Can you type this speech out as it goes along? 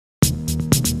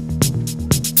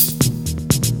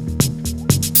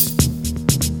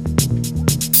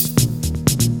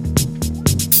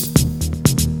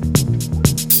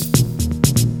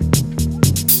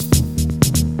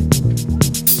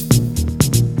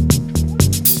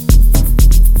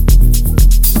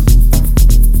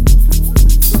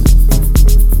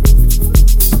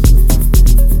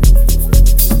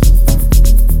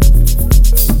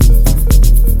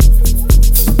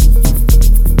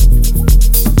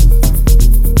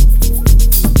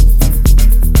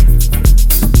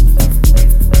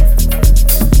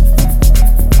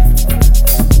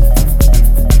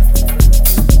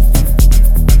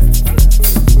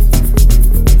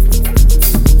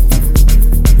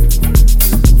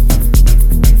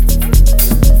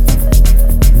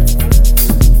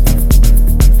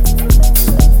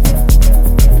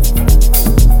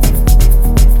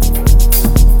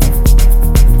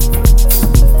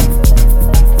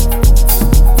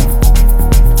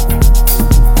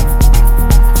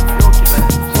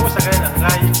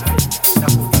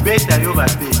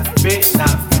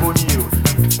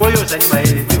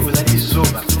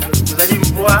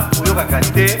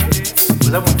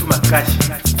makasi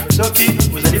soki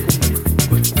ozali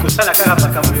kosala kaka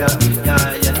makambo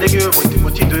ya ndenge oyo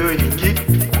motindo oyo elingi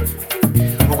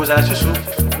okozala susu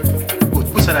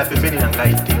kopusana pembeni na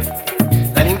ngai te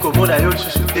nalingi komona yo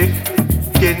lisusu te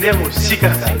kende mosika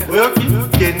na ngai oyoki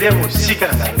kende mosika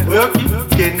na ngai oyoki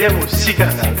kende mosika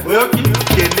na ngai oyoki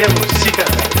kende mosika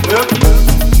na ngai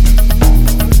oyoki.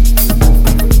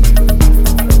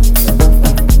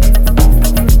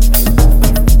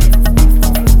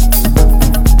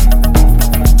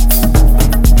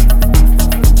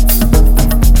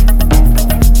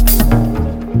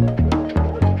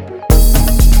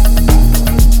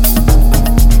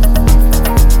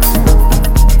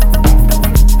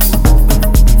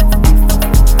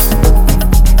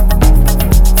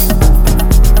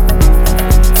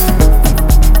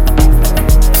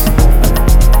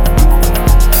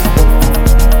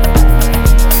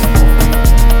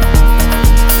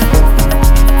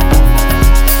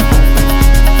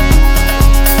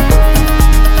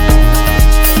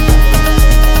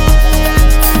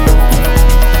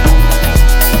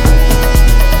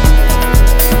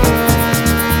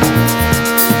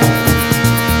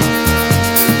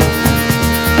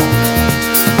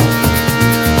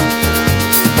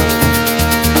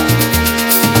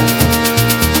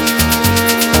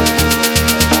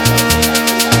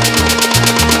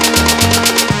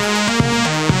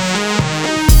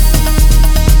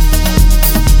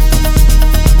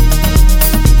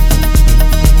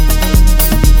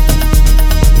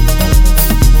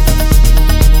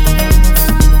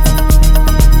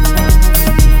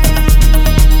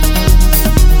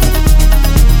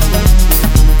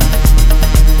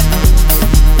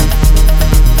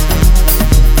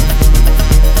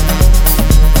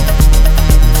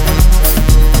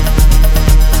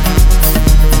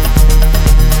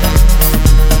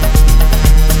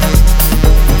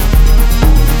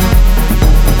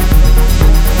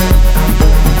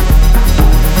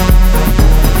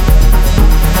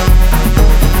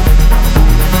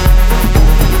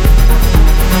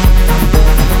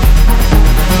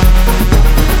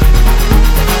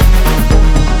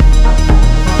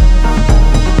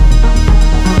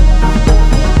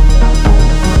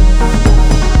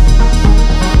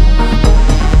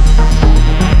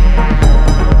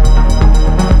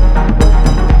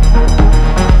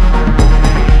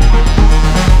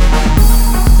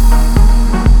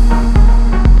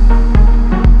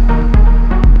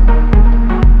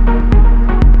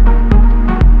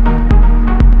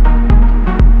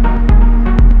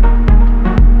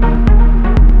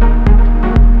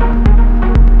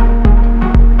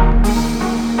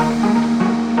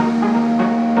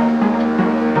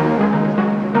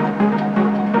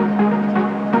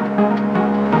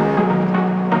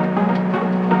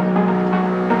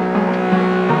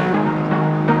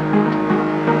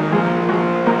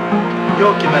 yo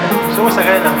kimana soko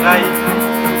sakaya na ngai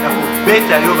na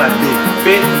kobeta yo babe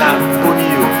mpe na boni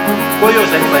yo oyo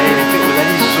ozali mayele te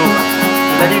ozali zoba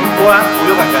ozali mwa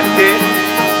oyokaka te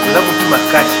oza motu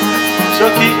makasi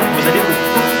soki ozali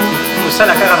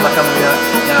kosala kaka makambo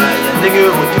ya ndenge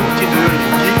oyo motindo oyo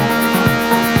elingi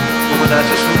okozala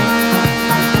susu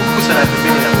kopusana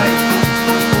pembeni na ngai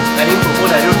nalingi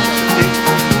komona yo lisusu te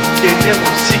kende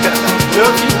mosika na ngai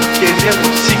oyoki kende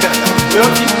mosika na ngai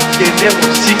oyoki kende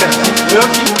mosika na ngai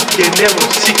oyoki kende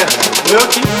mosika na ngai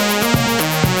oyoki